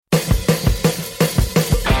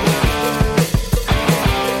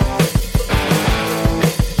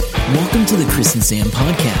to the Chris and Sam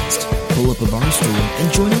podcast. Pull up a bar stool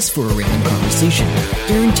and join us for a random conversation,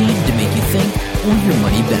 guaranteed to make you think or your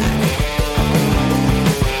money back.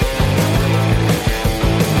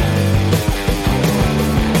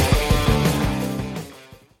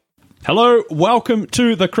 Hello, welcome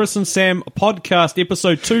to the Chris and Sam podcast,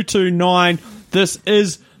 episode 229. This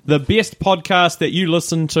is the best podcast that you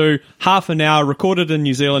listen to, half an hour, recorded in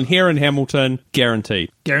New Zealand, here in Hamilton,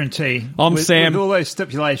 guaranteed. Guarantee. I'm Sam. With all those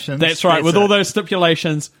stipulations. That's right, with all those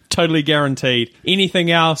stipulations, totally guaranteed. Anything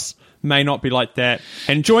else may not be like that.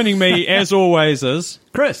 And joining me, as always, is...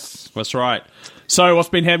 Chris. That's right. So, what's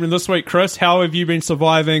been happening this week, Chris? How have you been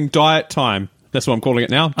surviving diet time? That's what I'm calling it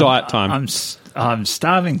now, diet time. I'm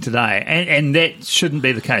starving today, and that shouldn't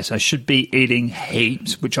be the case. I should be eating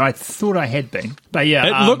heaps, which I thought I had been. But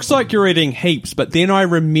yeah, it looks like you're eating heaps, but then I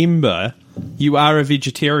remember you are a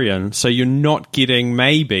vegetarian, so you're not getting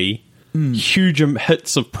maybe huge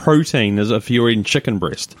hits of protein as if you're eating chicken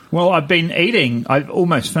breast. Well, I've been eating. I've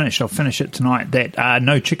almost finished. I'll finish it tonight. That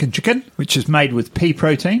no chicken, which is made with pea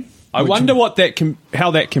protein. I wonder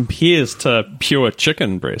how that compares to pure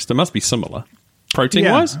chicken breast. It must be similar.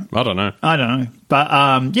 Protein-wise? I don't know.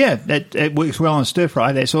 But, it works well on stir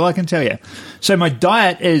fry. That's all I can tell you. So my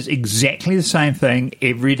diet is exactly the same thing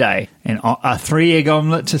every day. And a 3-egg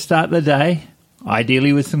omelette to start the day,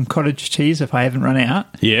 ideally with some cottage cheese if I haven't run out.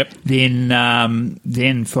 Yep.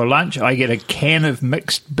 Then for lunch, I get a can of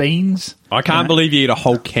mixed beans. I can't believe you eat a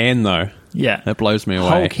whole can, though. Yeah. That blows me away.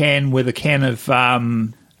 Whole can with a can of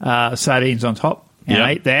sardines on top. And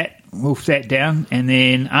I ate that. Wolf that down, and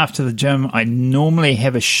then after the gym, I normally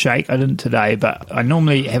have a shake. I didn't today, but I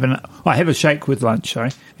normally have a shake with lunch.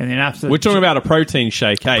 Sorry, and then after we're talking about a protein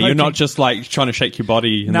shake. Hey, you're not just like trying to shake your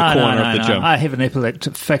body in the corner of the gym. I have an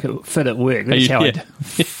epileptic fit at work. That's how I do.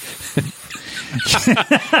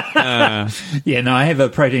 I have a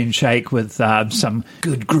protein shake with some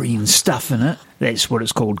good green stuff in it. That's what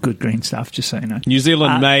it's called, good green stuff, just so you know. New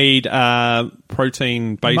Zealand made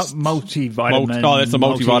protein-based... multivitamin. That's the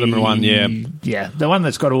multivitamin one, yeah. Yeah, the one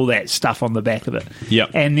that's got all that stuff on the back of it.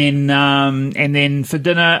 Yep. And then for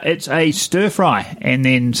dinner, it's a stir-fry. And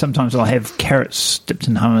then sometimes I'll have carrots dipped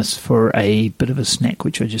in hummus for a bit of a snack,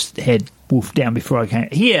 which I just had wolfed down before I came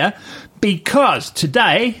here. Because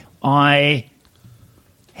today I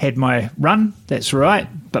had my run, that's right.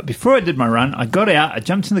 But before I did my run, I got out, I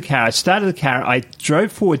jumped in the car, I started the car, I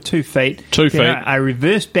drove forward 2 feet. 2 feet. I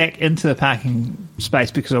reversed back into the parking space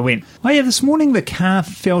because I went, this morning the car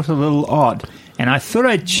felt a little odd. And I thought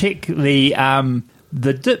I'd check the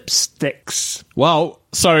dipsticks. Well,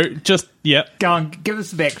 so just, Go on, give us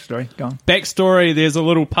the backstory. Go on. Backstory, there's a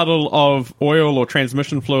little puddle of oil or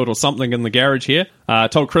transmission fluid or something in the garage here.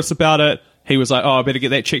 Told Chris about it. He was like, I better get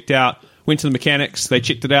that checked out. Went to the mechanics, they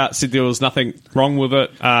checked it out, said there was nothing wrong with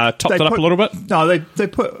it, topped it up a little bit. No, they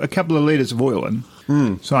put a couple of litres of oil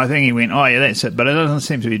in. So I think he went, that's it. But it doesn't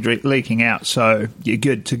seem to be leaking out, so you're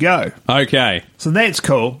good to go. Okay. So that's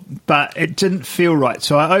cool, but it didn't feel right.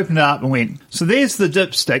 So I opened it up and went, so there's the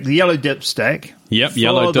dipstick, the yellow dipstick. Yep,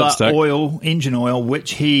 yellow dipstick. The oil, engine oil,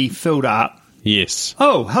 which he filled up. Yes.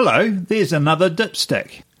 Oh, hello, there's another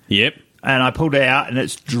dipstick. Yep. And I pulled it out, and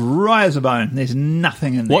it's dry as a bone. There's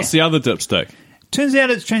nothing in there. What's the other dipstick? Turns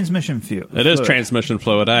out it's transmission fluid. It is transmission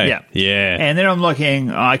fluid, eh? Yeah. Yeah. And then I'm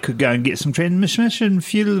looking, I could go and get some transmission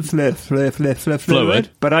fluid,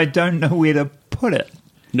 but I don't know where to put it.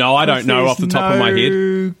 No, I don't know off the top of my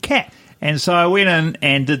head. Cap. And so I went in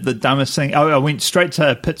and did the dumbest thing. I went straight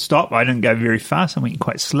to a pit stop. I didn't go very fast. I went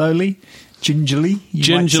quite slowly, gingerly.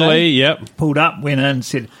 Yep. Pulled up, went in and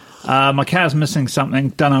said... my car's missing something,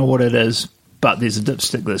 don't know what it is, but there's a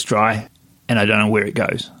dipstick that's dry, and I don't know where it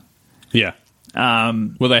goes. Yeah.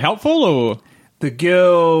 Were they helpful, or...? The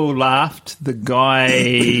girl laughed. The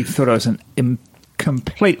guy thought I was an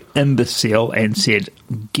complete imbecile and said,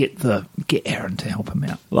 get Aaron to help him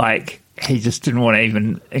out. Like, he just didn't want to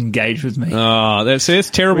even engage with me. Oh, that's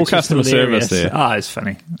terrible customer service there. Oh, it's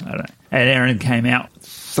funny. I don't know. And Aaron came out.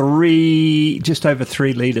 Just over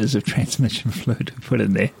 3 litres of transmission fluid to put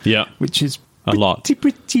in there. Yeah. Which is a lot.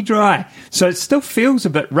 Pretty dry. So it still feels a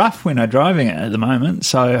bit rough when I'm driving it at the moment.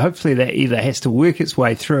 So hopefully that either has to work its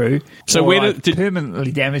way through or I've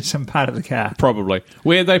permanently damage some part of the car. Probably.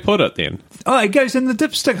 Where'd they put it then? Oh, it goes in the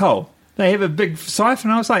dipstick hole. They have a big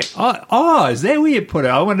siphon. I was like, is that where you put it?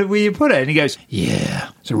 I wondered where you put it. And he goes,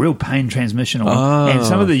 yeah, it's a real pain transmission oil. Oh. And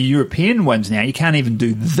some of the European ones now, you can't even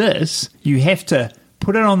do this. You have to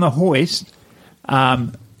put it on the hoist,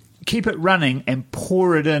 keep it running, and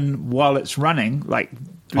pour it in while it's running. Like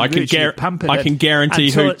I can guarantee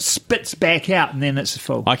until it spits back out, and then it's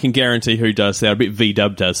full. I can guarantee who does that. I bet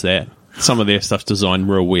V-Dub does that. Some of their stuff's designed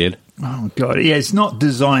real weird. Oh, God. Yeah, it's not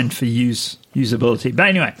designed for usability. But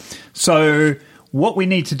anyway, so what we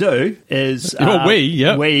need to do is...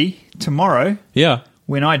 we, tomorrow... Yeah.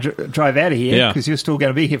 When I drive out of here, because you're still going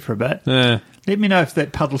to be here for a bit, let me know if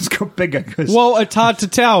that puddle's got bigger. Well, it's hard to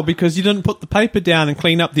tell because you didn't put the paper down and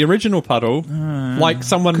clean up the original puddle like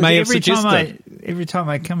someone may have suggested. Every time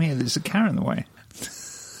I come here, there's a car in the way.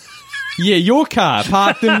 Yeah, your car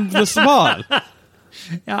parked in the spot.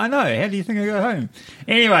 Yeah, I know. How do you think I go home?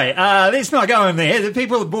 Anyway, let's not go in there. The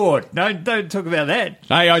people are bored. Don't talk about that.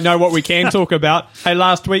 Hey, I know what we can talk about. Hey,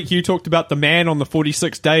 last week you talked about the man on the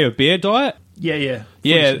 46th day of bear diet. Yeah.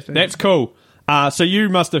 Yeah, that's cool. So you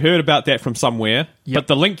must have heard about that from somewhere, but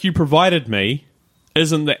the link you provided me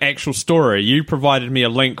isn't the actual story. You provided me a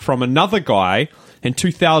link from another guy in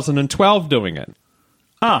 2012 doing it.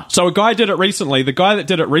 So a guy did it recently. The guy that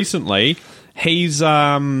did it recently, he's...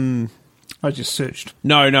 I just searched.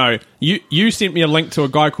 No. You sent me a link to a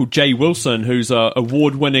guy called Jay Wilson, who's a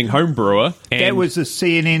award-winning home brewer. That was the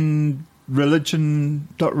CNN religion.com?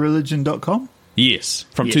 Yes,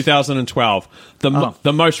 from 2012.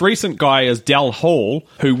 The most recent guy is Dal Hall,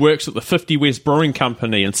 who works at the 50 West Brewing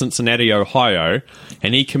Company in Cincinnati, Ohio,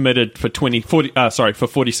 and he committed for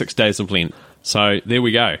 46 days of Lent. So there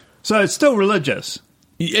we go. So it's still religious.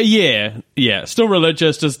 Yeah, still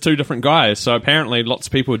religious, just two different guys. So apparently lots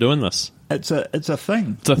of people are doing this. It's a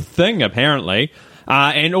thing. It's a thing, apparently.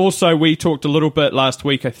 And also we talked a little bit last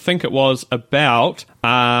week, I think it was, about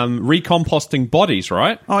recomposting bodies,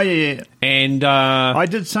 right? Oh, yeah. And I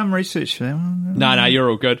did some research for that one. No, you're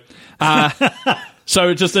all good. So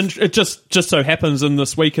it just so happens in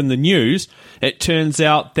this week in the news, it turns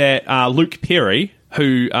out that Luke Perry,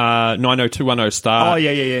 who 90210 star. Oh,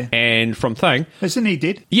 yeah. And from Thing. Isn't he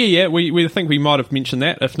dead? Yeah, we think we might have mentioned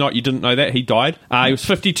that. If not, you didn't know that. He died. He was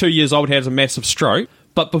 52 years old, has a massive stroke.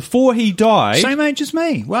 But before he died... Same age as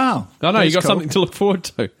me. Wow. I know, you got something to look forward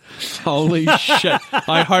to. Holy shit.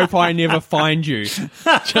 I hope I never find you.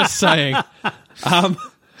 Just saying.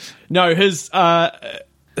 No, his daughter...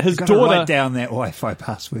 write down that Wi-Fi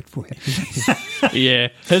password for you. Yeah.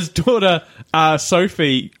 His daughter,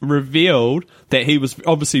 Sophie, revealed that he was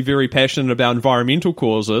obviously very passionate about environmental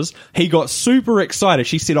causes. He got super excited.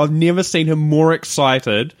 She said, I've never seen him more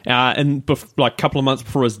excited like a couple of months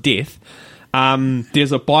before his death.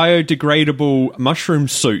 There's a biodegradable mushroom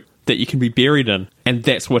suit that you can be buried in, and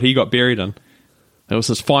that's what he got buried in. That was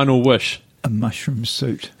his final wish. A mushroom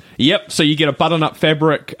suit. Yep, so you get a button-up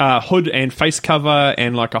fabric hood and face cover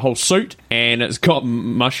and like a whole suit, and it's got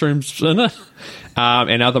mushrooms in it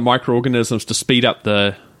and other microorganisms to speed up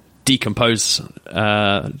the decomposing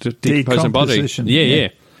body. Yeah.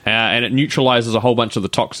 And it neutralizes a whole bunch of the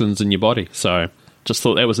toxins in your body. So just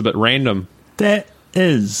thought that was a bit random. That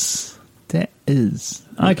is.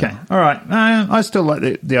 Okay, all right. I still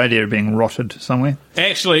like the idea of being rotted somewhere.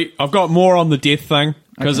 Actually, I've got more on the death thing,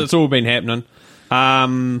 because it's all been happening.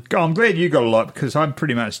 I'm glad you got a lot, because I've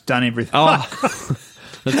pretty much done everything.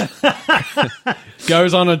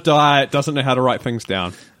 Goes on a diet, doesn't know how to write things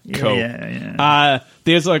down. Cool. Yeah.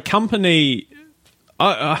 There's a company...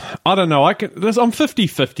 I don't know. I'm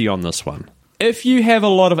 50-50 on this one. If you have a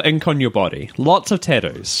lot of ink on your body, lots of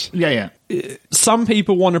tattoos... Yeah. Some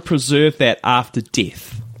people want to preserve that after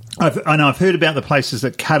death. I've heard about the places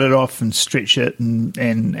that cut it off and stretch it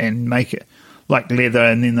and make it like leather,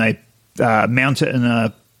 and then they mount it in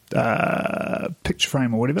a picture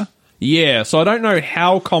frame or whatever. Yeah, so I don't know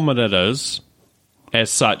how common it is as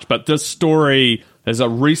such, but this story is a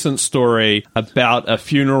recent story about a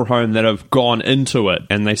funeral home that have gone into it,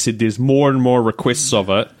 and they said there's more and more requests of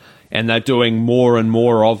it, and they're doing more and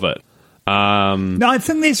more of it. No, I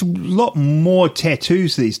think there's a lot more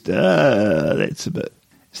tattoos these days. That's a bit...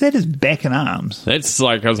 Is that his back and arms? That's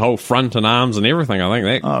like his whole front and arms and everything, I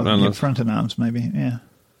think. Front and arms, maybe, yeah.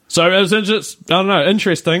 So it was just, I don't know,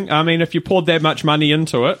 interesting. I mean, if you poured that much money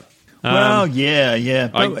into it... well, yeah.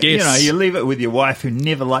 But, I guess... you leave it with your wife who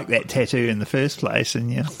never liked that tattoo in the first place,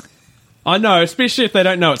 and I know, especially if they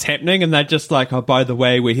don't know it's happening, and they're just like, oh, by the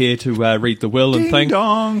way, we're here to read the will and thing. Ding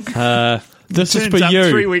dong. This is for up you.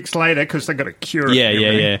 3 weeks later because they got to cure it.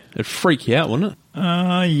 Yeah. It'd freak you out, wouldn't it?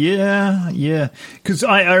 Yeah. Because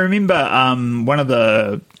I remember one of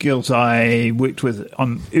the girls I worked with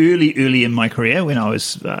early in my career when I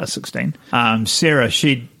was 16, Sarah,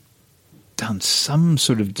 she'd done some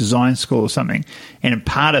sort of design school or something, and in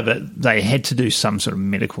part of it, they had to do some sort of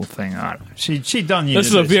medical thing. I don't know. She'd done university. This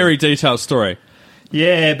is a very detailed story.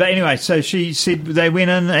 Yeah, but anyway, so she said they went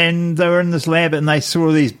in and they were in this lab and they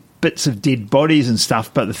saw these bits of dead bodies and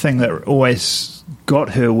stuff, but the thing that always got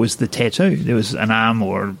her was the tattoo. There was an arm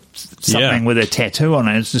or something with a tattoo on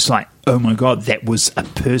it. It's just like, oh my God, that was a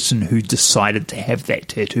person who decided to have that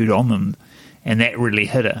tattooed on them, and that really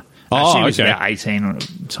hit her. She was about 18 at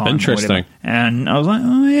the time. Interesting. Or whatever. And I was like,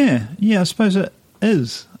 oh yeah, I suppose it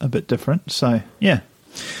is a bit different. So yeah.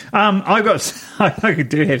 I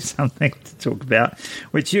do have something to talk about,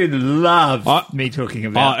 which you love me talking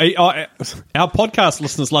about. Our podcast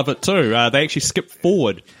listeners love it too. They actually skip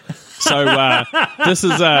forward. So this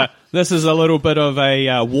is a little bit of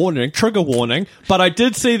a trigger warning. But I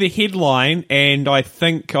did see the headline, and I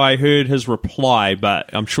think I heard his reply. But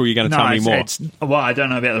I'm sure you're going to tell me more. Well, I don't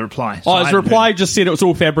know about the reply. So his reply just said it was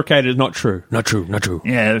all fabricated, not true. Not true.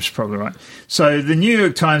 Yeah, that's probably right. So the New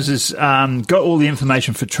York Times has got all the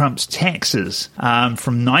information for Trump's taxes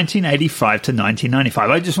from 1985 to 1995.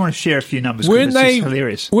 I just want to share a few numbers because it's just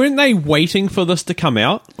hilarious. Weren't they waiting for this to come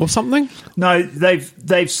out or something? No,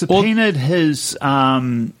 they've subpoenaed his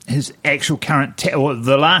actual current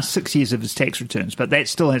the last 6 years of his tax returns, but that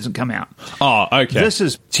still hasn't come out. Oh, okay. This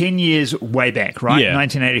is 10 years way back, right? Yeah.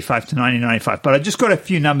 1985 to 1995. But I just got a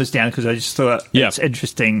few numbers down because I just thought it's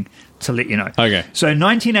interesting to let you know. Okay. So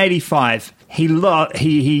 1985,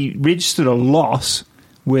 he registered a loss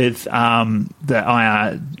with the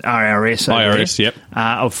IRS. Yep.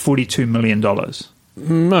 Of $42 million.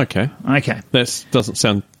 Okay. That doesn't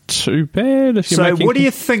sound too bad. What do you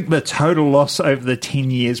think the total loss over the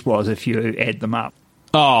 10 years was if you add them up?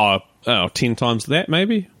 10 times that,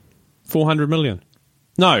 maybe? 400 million.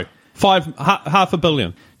 No, half a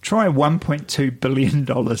billion. Try $1.2 billion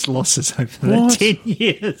losses over the 10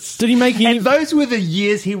 years. Did he make any... And those were the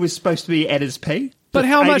years he was supposed to be at his peak. But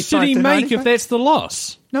how much did he make if that's the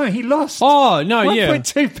loss? No, he lost. Oh, no,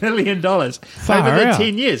 $1.2 billion over the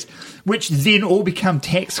 10 years, which then all become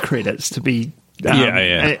tax credits to be...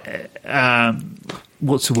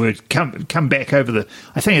 what's the word? Come back over the...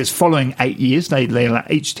 I think it's following 8 years. They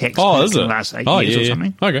each tax credit can last 8 years or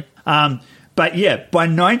something. Okay. But yeah, by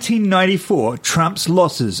 1994, Trump's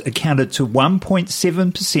losses accounted to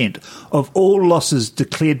 1.7% of all losses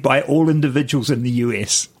declared by all individuals in the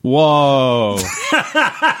US. Whoa.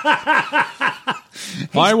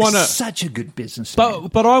 Such a good businessman.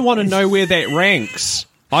 But I want to know where that ranks.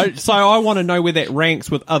 I want to know where that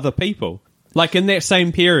ranks with other people. Like in that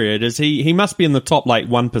same period, he must be in the top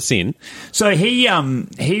 1%. So he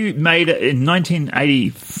made it in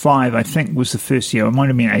 1985. I think was the first year. It might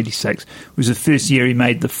have been 86. Was the first year he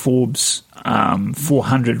made the Forbes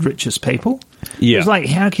 400 richest people. Yeah, it was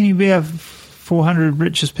how can you be a 400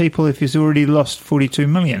 richest people if he's already lost 42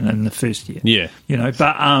 million in the first year? Yeah,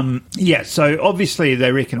 but so obviously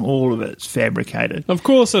they reckon all of it's fabricated. Of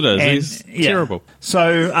course it is. He's terrible.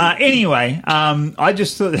 So anyway, I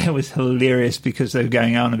just thought that was hilarious because they were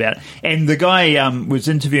going on about it. And the guy was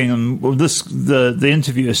interviewing him. Well, the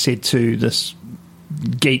interviewer said to this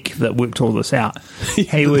geek that worked all this out.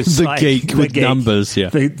 He was the geek with numbers,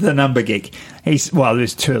 the number geek.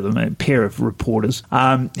 There's two of them, a pair of reporters.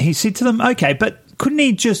 He said to them, okay, but couldn't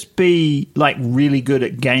he just be really good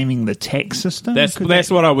at gaming the tax system? That's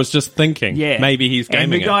what I was just thinking. Yeah, maybe he's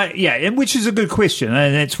gaming it. Which is a good question,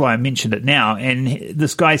 and that's why I mentioned it now. And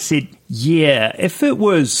this guy said, if it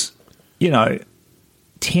was,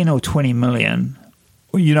 10 or 20 million.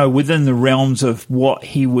 Within the realms of what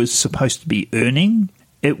he was supposed to be earning,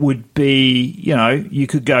 it would be, you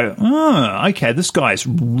could go, oh, okay, this guy's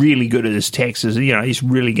really good at his taxes. He's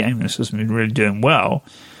really gaming the system. He's really doing well.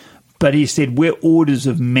 But he said, we're orders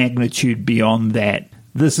of magnitude beyond that.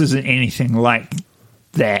 This isn't anything like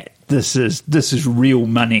that. This is real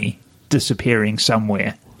money disappearing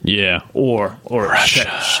somewhere. Yeah. Or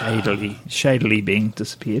shadily being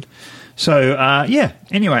disappeared. So,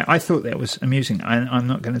 anyway, I thought that was amusing. I'm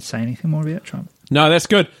not going to say anything more about Trump. No, that's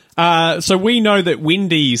good. So we know that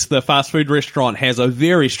Wendy's, the fast food restaurant, has a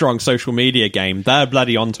very strong social media game. They're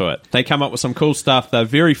bloody onto it. They come up with some cool stuff. They're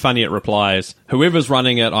very funny at replies. Whoever's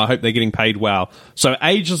running it, I hope they're getting paid well. So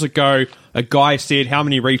ages ago, a guy said, how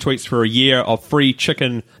many retweets for a year of free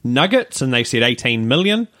chicken nuggets? And they said 18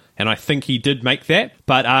 million. And I think he did make that.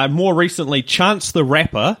 But more recently, Chance the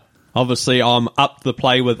Rapper... Obviously, I'm up the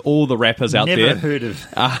play with all the rappers out there. Never heard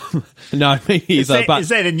of. No, me either. Is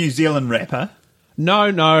that a New Zealand rapper? No.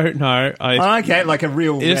 Okay, like a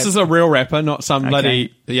real This is a real rapper, not some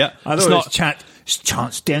bloody... Yeah. I thought it was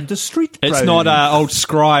Chance down the street, bro. It's not old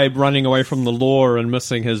Scribe running away from the law and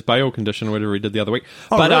missing his bail condition or whatever he did the other week.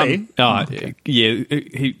 Oh, but, really? Okay. Yeah,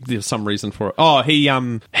 there's some reason for it. Oh,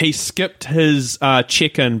 he skipped his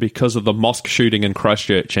check-in because of the mosque shooting in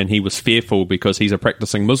Christchurch, and he was fearful because he's a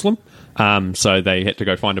practicing Muslim. So they had to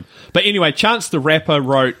go find him. But anyway, Chance the Rapper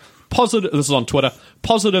wrote, Positive, this is on Twitter,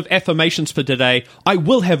 positive affirmations for today. I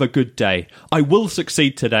will have a good day. I will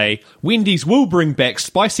succeed today. Wendy's will bring back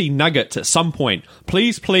spicy nuggets at some point.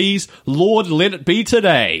 Please, please, Lord, let it be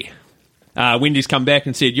today. Wendy's come back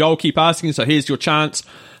and said, y'all keep asking, so here's your chance.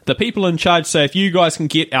 The people in charge say if you guys can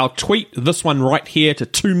get our tweet, this one right here, to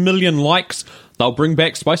 2 million likes, they'll bring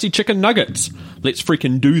back spicy chicken nuggets. Let's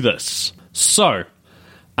freaking do this. So,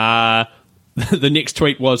 the next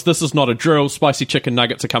tweet was, this is not a drill, spicy chicken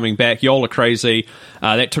nuggets are coming back, y'all are crazy.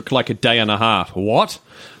 That took like a day and a half. What?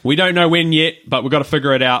 We don't know when yet, but we've got to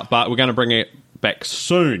figure it out, but we're going to bring it back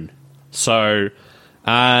soon. So,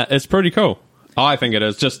 it's pretty cool. I think it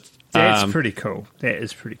is. That's pretty cool. That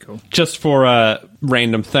is pretty cool. Just for a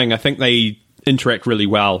random thing, I think they interact really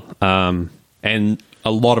well, and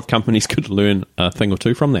a lot of companies could learn a thing or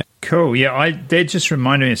two from that. Cool. Yeah, that just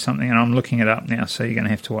reminded me of something, and I'm looking it up now, so you're going to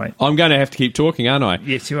have to wait. I'm going to have to keep talking, aren't I?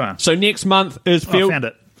 Yes, you are. So next month is field... I found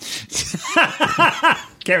it.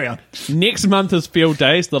 Carry on. Next month is Field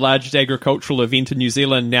Days, the largest agricultural event in New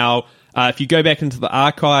Zealand. Now, if you go back into the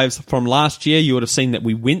archives from last year, you would have seen that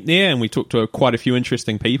we went there and we talked to quite a few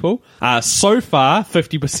interesting people. So far,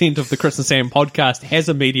 50% of the Chris and Sam podcast has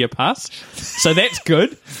a media pass, so that's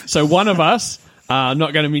good. So one of us, I'm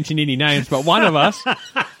not going to mention any names, but one of us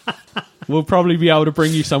will probably be able to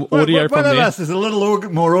bring you some audio from there. One of us is a little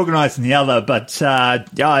more organised than the other, but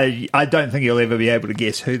I don't think you'll ever be able to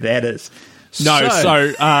guess who that is. No,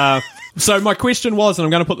 so my question was, and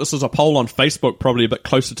I'm going to put this as a poll on Facebook probably a bit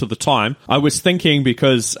closer to the time, I was thinking,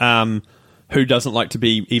 because who doesn't like to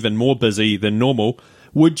be even more busy than normal,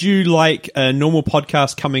 would you like a normal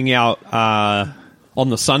podcast coming out on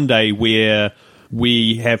the Sunday where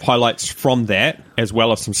we have highlights from that, as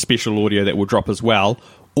well as some special audio that will drop as well,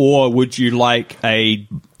 or would you like a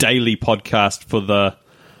daily podcast for the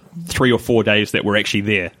 3 or 4 days that we're actually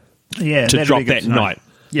there to drop that night?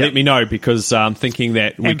 Yep. Let me know, because I'm thinking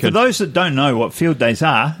that we could... And for those that don't know what Field Days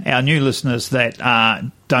are, our new listeners that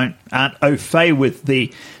aren't au fait with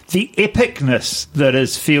the epicness that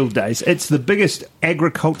is Field Days, it's the biggest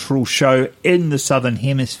agricultural show in the Southern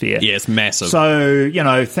Hemisphere. Yeah, it's massive. So,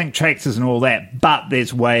 think tractors and all that, but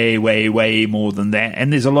there's way, way, way more than that.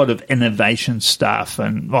 And there's a lot of innovation stuff,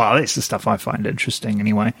 and, that's the stuff I find interesting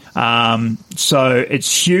anyway. So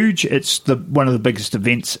it's huge. It's one of the biggest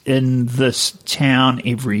events in this town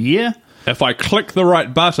every year. If I click the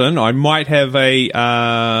right button, I might have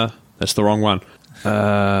that's the wrong one.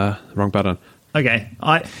 Wrong button. Okay,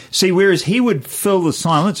 I see. Whereas he would fill the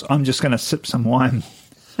silence, I'm just going to sip some wine.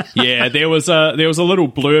 Yeah, there was a little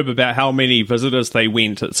blurb about how many visitors they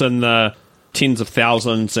went. It's in the tens of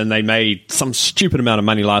thousands, and they made some stupid amount of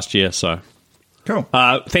money last year. So cool.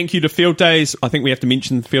 Thank you to Field Days. I think we have to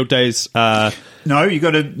mention Field Days. No, you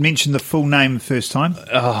got to mention the full name first time.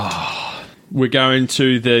 We're going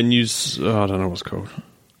to the news. I don't know what's called.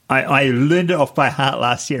 I learned it off by heart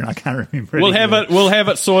last year, and I can't remember it. We'll have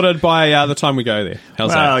it sorted by the time we go there.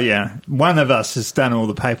 How's that? Well, yeah. One of us has done all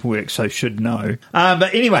the paperwork, so should know.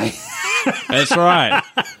 But anyway. That's right.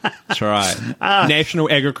 That's right.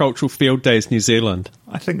 National Agricultural Field Days, New Zealand.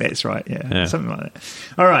 I think that's right, yeah. Something like that.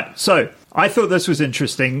 All right, so I thought this was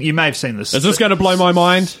interesting. You may have seen this. Is this going to blow my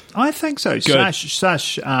mind? I think so. Good.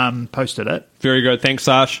 Sash posted it. Very good. Thanks,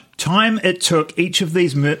 Sash. Time it took each of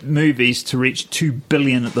these movies to reach $2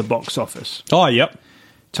 billion at the box office. Oh, yep.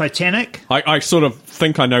 Titanic. I sort of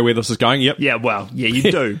think I know where this is going. Yep. Yeah, well, yeah,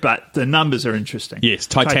 you do, but the numbers are interesting. Yes,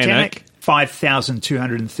 Titanic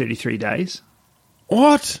 5,233 days.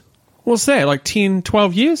 What? What's that, like 10,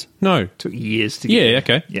 12 years? No. Took years to get there.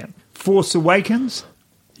 Okay. Yeah. Force Awakens.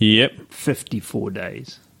 Yep. 54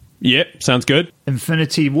 days. Yep, sounds good.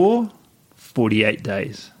 Infinity War, 48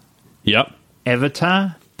 days. Yep.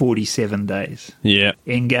 Avatar, 47 days. Yeah.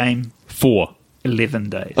 Endgame, 11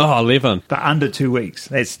 days. Oh, 11. But under 2 weeks.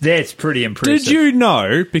 That's pretty impressive. Did you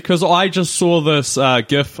know, because I just saw this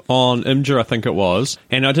GIF on Imgur, I think it was,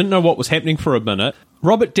 and I didn't know what was happening for a minute.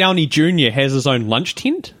 Robert Downey Jr. has his own lunch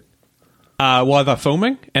tent while they're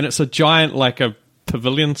filming, and it's a giant, like a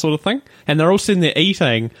pavilion sort of thing, and they're all sitting there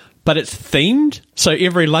eating, but it's themed, so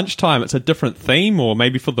every lunchtime it's a different theme, or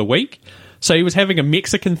maybe for the week. So he was having a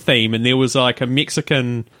Mexican theme, and there was like a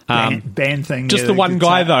Mexican band thing. Just the one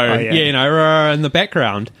guy though, in the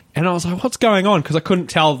background. And I was like, "What's going on?" Because I couldn't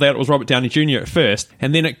tell that it was Robert Downey Jr. at first.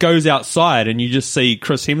 And then it goes outside, and you just see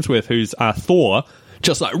Chris Hemsworth, who's Thor,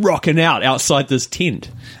 just like rocking out outside this tent.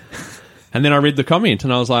 And then I read the comment,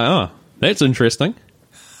 and I was like, "Oh, that's interesting."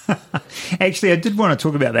 Actually, I did want to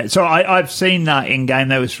talk about that. So I've seen Endgame.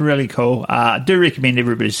 That was really cool. I do recommend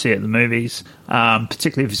everybody to see it at the movies,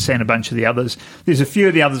 particularly if you've seen a bunch of the others. There's a few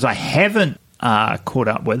of the others I haven't caught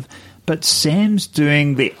up with, but Sam's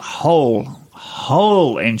doing the whole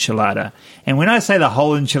enchilada. And when I say the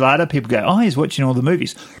whole enchilada, people go, "Oh, he's watching all the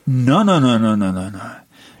movies." No.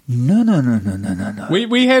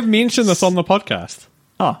 We have mentioned this on the podcast.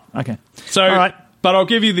 Oh, okay. So, all right. But I'll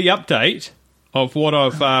give you the update of what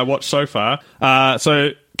I've watched so far.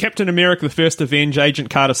 So, Captain America, The First Avenger, Agent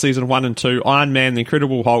Carter Season 1 and 2, Iron Man, The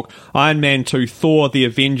Incredible Hulk, Iron Man 2, Thor, The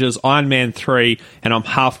Avengers, Iron Man 3, and I'm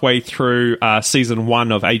halfway through Season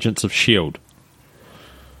 1 of Agents of S.H.I.E.L.D.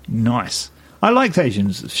 Nice. I liked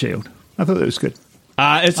Agents of S.H.I.E.L.D. I thought that was good.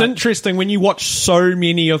 It's interesting when you watch so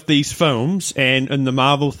many of these films and in the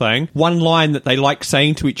Marvel thing, one line that they like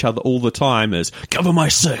saying to each other all the time is, "Cover my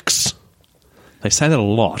 6." They say that a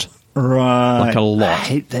lot. Right. Like a lot. I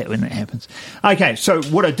hate that when that happens. Okay, so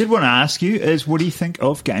what I did want to ask you is, what do you think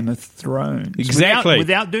of Game of Thrones? Exactly.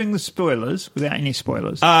 Without doing the spoilers, without any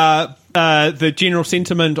spoilers. The general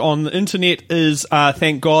sentiment on the internet is,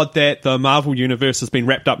 thank God that the Marvel universe has been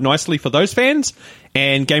wrapped up nicely for those fans,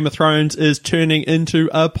 and Game of Thrones is turning into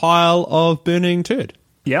a pile of burning turd.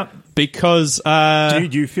 Yep. Because... do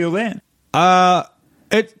you feel that?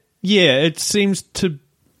 It seems to...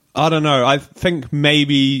 I don't know. I think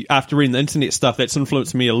maybe after reading the internet stuff, that's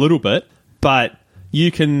influenced me a little bit. But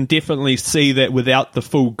you can definitely see that without the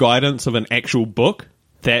full guidance of an actual book,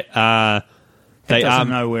 that they doesn't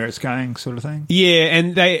know where it's going, sort of thing. Yeah,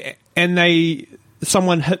 and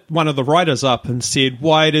someone hit one of the writers up and said,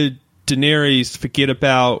 "Why did Daenerys forget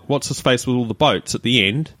about what's his face with all the boats at the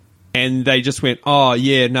end?" And they just went, "Oh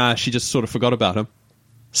yeah, nah, she just sort of forgot about him."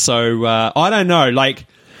 So I don't know, like.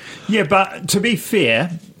 Yeah, but to be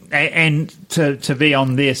fair. And to be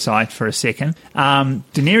on their side for a second,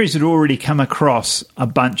 Daenerys had already come across a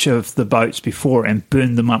bunch of the boats before and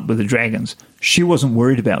burned them up with the dragons. She wasn't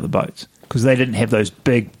worried about the boats because they didn't have those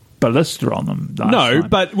big ballista on them. No,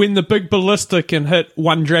 but when the big ballista can hit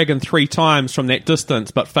one dragon 3 times from that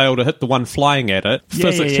distance but fail to hit the one flying at it,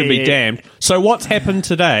 physics can be damned. So what's happened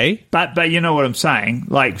today... But you know what I'm saying?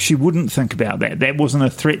 Like, she wouldn't think about that. That wasn't a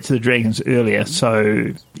threat to the dragons earlier,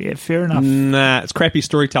 so, yeah, fair enough. Nah, it's crappy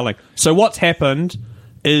storytelling. So what's happened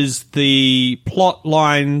is the plot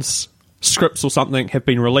lines, scripts or something, have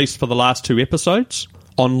been released for the last 2 episodes,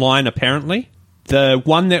 online apparently. The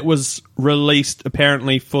one that was released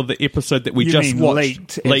apparently for the episode that we just watched,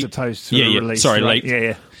 leaked as opposed to released. Sorry, right? leaked.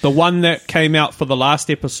 Yeah. The one that came out for the last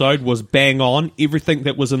episode was bang on. Everything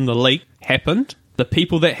that was in the leak happened. The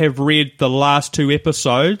people that have read the last 2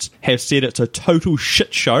 episodes have said it's a total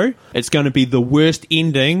shit show. It's going to be the worst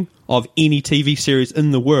ending of any TV series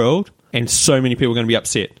in the world, and so many people are going to be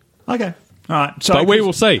upset. Okay, all right. So, but we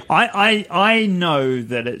will see. I know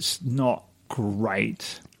that it's not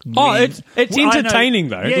great. It's entertaining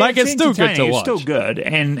though. Yeah, like it's still good to watch. It's still good,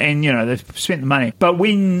 and you know they've spent the money. But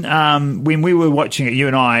when we were watching it, you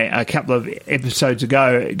and I, a couple of episodes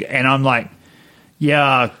ago, and I'm like,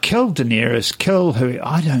 yeah, kill Daenerys, kill who?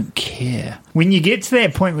 I don't care. When you get to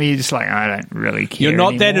that point where you're just like, I don't really care. You're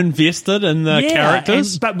not anymore. That invested in the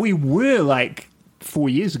characters, but we were like 4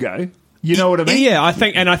 years ago. You know what I mean? Yeah, I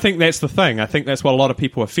think that's the thing. I think that's what a lot of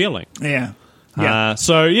people are feeling. Yeah.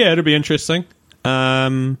 So yeah, it'll be interesting.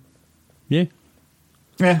 Yeah.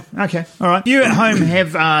 Yeah, okay, all right. If you at home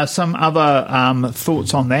have some other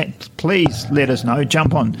thoughts on that, please let us know.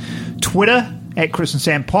 Jump on Twitter at Chris and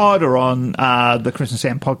Sam Pod, or on the Chris and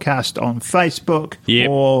Sam Podcast on Facebook,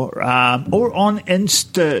 or on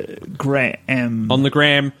Instagram. On the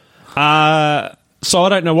gram. So I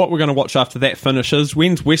don't know what we're going to watch after that finishes.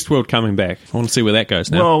 When's Westworld coming back? I want to see where that goes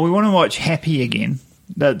now. Well, we want to watch Happy again.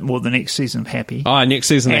 The next season of Happy. Oh, next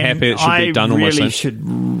season of Happy. It should be done almost. I really should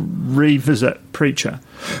revisit Preacher,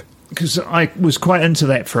 because I was quite into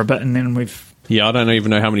that for a bit, and then we've... Yeah, I don't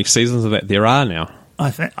even know how many seasons of that there are now.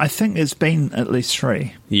 I think there's been at least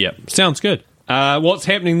 3. Yeah, sounds good. What's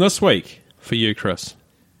happening this week for you, Chris?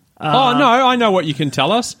 I know what you can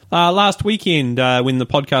tell us. Last weekend, when the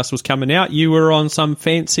podcast was coming out, you were on some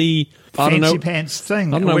fancy pants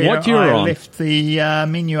thing. I don't know what you were on. I left the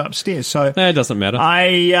menu upstairs, so it doesn't matter.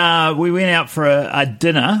 We went out for a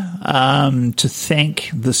dinner to thank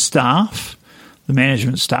the staff, the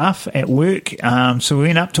management staff at work. So we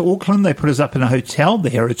went up to Auckland. They put us up in a hotel, the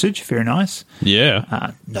Heritage, very nice.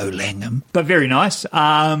 Yeah, no Langham, but very nice.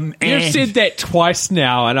 You've said that twice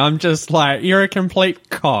now, and I'm just like, you're a complete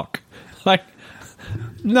cock. Like,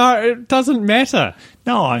 no, it doesn't matter.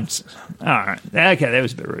 No, all right. Okay, that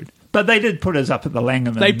was a bit rude. But they did put us up at the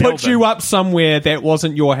Langham in Melbourne. They put you up somewhere that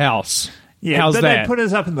wasn't your house. Yeah, but they put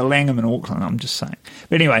us up in the Langham in Auckland, I'm just saying.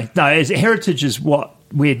 But anyway, no, Heritage is what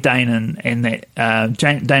Dane and that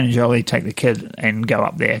Dane and Jolie take the kid and go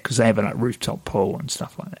up there because they have a rooftop pool and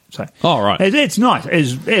stuff like that. So, right, it's nice.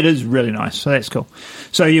 It is really nice. So that's cool.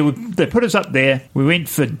 So they put us up there. We went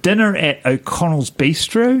for dinner at O'Connell's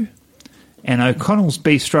Bistro, and O'Connell's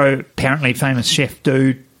Bistro, apparently famous chef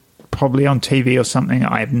dude, probably on TV or something.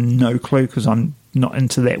 I have no clue because I'm not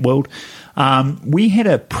into that world. We had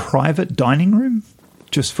a private dining room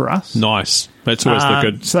just for us. Nice. That's always the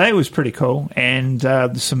good. So that was pretty cool. And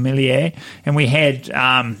the sommelier. And we had,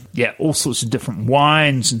 all sorts of different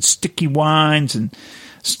wines and sticky wines, and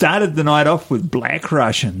started the night off with Black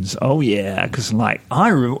Russians. Oh, yeah, because,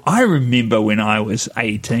 I remember when I was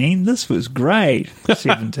 18. This was great.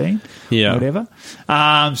 17. Yeah. Whatever.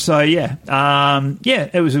 It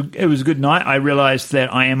was a good night. I realised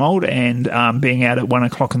that I am old, and being out at 1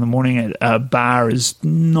 o'clock in the morning at a bar is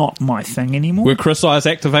not my thing anymore. Were Chris eyes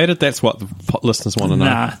activated? That's what the listeners want to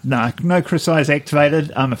know. No Chris eyes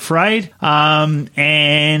activated, I'm afraid. And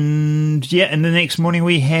the next morning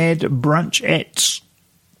we had brunch at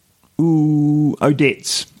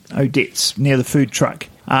Odette's near the food truck.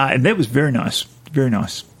 And that was very nice. Very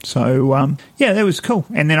nice. So, that was cool.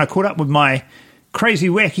 And then I caught up with my crazy,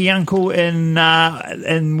 wacky uncle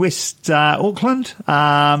in West Auckland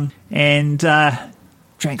and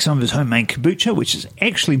drank some of his homemade kombucha, which is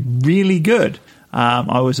actually really good.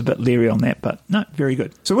 I was a bit leery on that, but no, very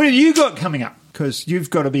good. So what have you got coming up? Because you've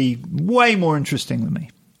got to be way more interesting than me.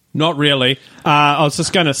 Not really. I was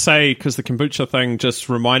just going to say, because the kombucha thing just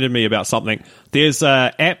reminded me about something. There's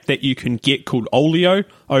an app that you can get called Olio,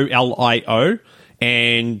 Olio,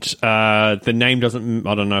 and the name doesn't,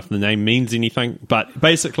 I don't know if the name means anything, but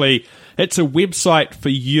basically it's a website for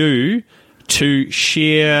you to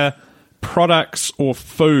share products or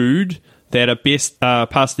food that are best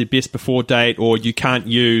past their best before date or you can't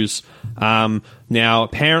use. Now,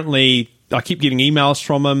 apparently, I keep getting emails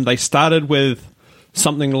from them. They started with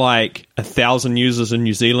something like 1,000 users in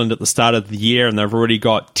New Zealand at the start of the year, and they've already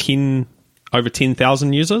got over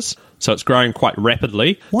 10,000 users, so it's growing quite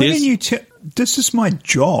rapidly. Why didn't you this is my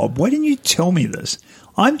job. Why didn't you tell me this?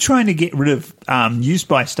 I'm trying to get rid of used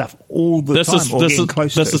by stuff all the time.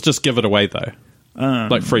 This is just give it away, though.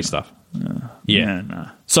 Like free stuff. Yeah. No.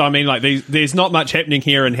 So, I mean, like, there's not much happening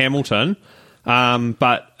here in Hamilton,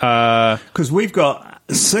 but... Because we've got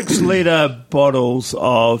 6-litre bottles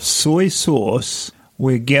of soy sauce.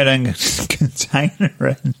 We're getting a container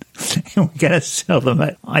in, and we're going to sell them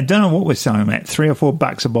at, I don't know what we're selling them at, $3 or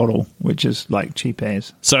 $4 a bottle, which is like cheap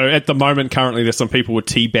as. So at the moment, currently, there's some people with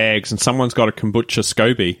tea bags, and someone's got a kombucha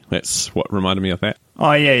SCOBY. That's what reminded me of that.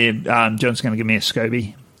 Oh, yeah. John's going to give me a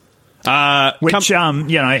SCOBY.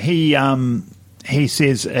 He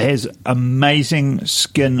says it has amazing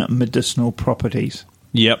skin medicinal properties.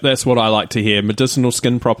 Yep, that's what I like to hear. Medicinal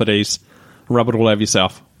skin properties. Rub it all over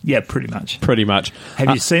yourself. Yeah, pretty much. Have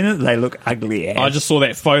you seen it? They look ugly as. I just saw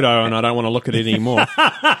that photo and I don't want to look at it anymore.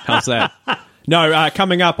 How's that? No,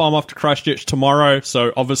 coming up, I'm off to Christchurch tomorrow,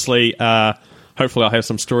 so obviously, hopefully I'll have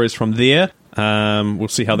some stories from there. We'll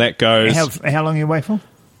see how that goes. How long are you away for?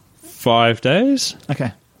 5 days.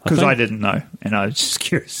 Okay. Because I didn't know, and I was just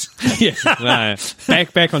curious. Yeah, no.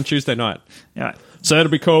 Back on Tuesday night. All right. So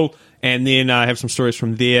that'll be cool. And then I have some stories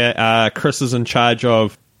from there. Chris is in charge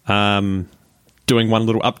of doing one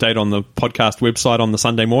little update on the podcast website on the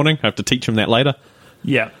Sunday morning. I have to teach him that later.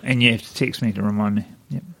 Yeah, and you have to text me to remind me.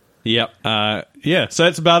 Yep. So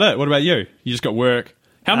that's about it. What about you? You just got work.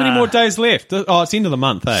 How many more days left? Oh, it's the end of the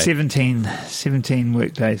month, eh? 17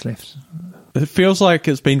 work days left. It feels like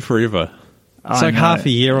it's been forever. It's like half a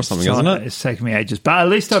year or something, isn't it? It's taken me ages. But at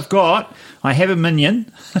least I have a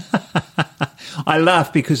minion. I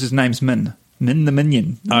laugh because his name's Min. Min the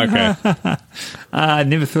Minion. Okay. I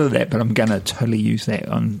never thought of that, but I'm going to totally use that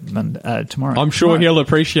on tomorrow. I'm sure he'll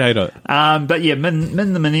appreciate it. But yeah, Min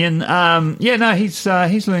the Minion.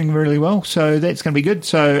 He's doing really well, so that's going to be good.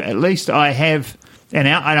 So at least I have an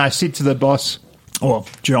out. And I said to the boss, or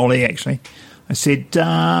Jolie actually, I said,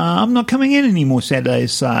 I'm not coming in any more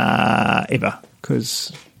Saturdays ever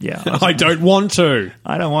because, I don't want to.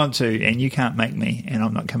 I don't want to, and you can't make me, and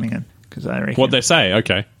I'm not coming in because I reckon. What'd they say?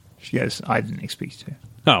 Okay. She goes, I didn't expect you to.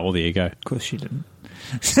 Oh, well, there you go. Of course she didn't.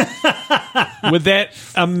 With that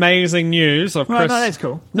amazing news of Chris... No, that's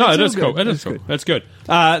cool. No, it is cool. It is cool. That's good.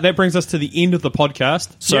 That brings us to the end of the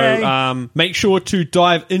podcast. So make sure to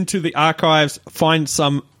dive into the archives, find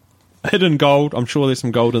some hidden gold. I'm sure there's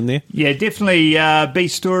some gold in there. Yeah, definitely.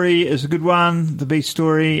 Beast Story is a good one. The Beast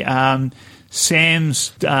Story.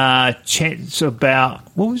 Sam's chats about...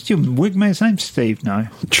 What was your wigmate's name? Steve? No.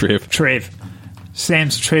 Trev.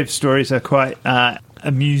 Sam's Trev stories are quite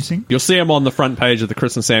amusing. You'll see them on the front page of the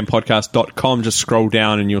chrisandssampodcast.com. Just scroll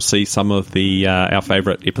down and you'll see some of the our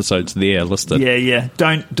favourite episodes there listed. Yeah.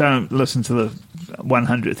 Don't listen to the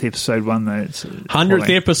 100th episode one, though.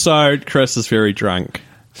 100th episode, Chris is very drunk.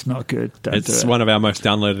 It's not good. It's one of our most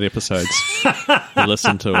downloaded episodes.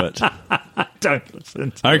 Listen to it. Don't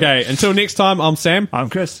listen to Okay, until next time, I'm Sam. I'm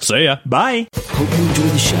Chris. See ya. Bye. Hope you enjoy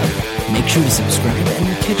the show. Make sure to subscribe and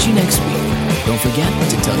we'll catch you next week. Don't forget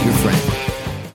to tell your friend.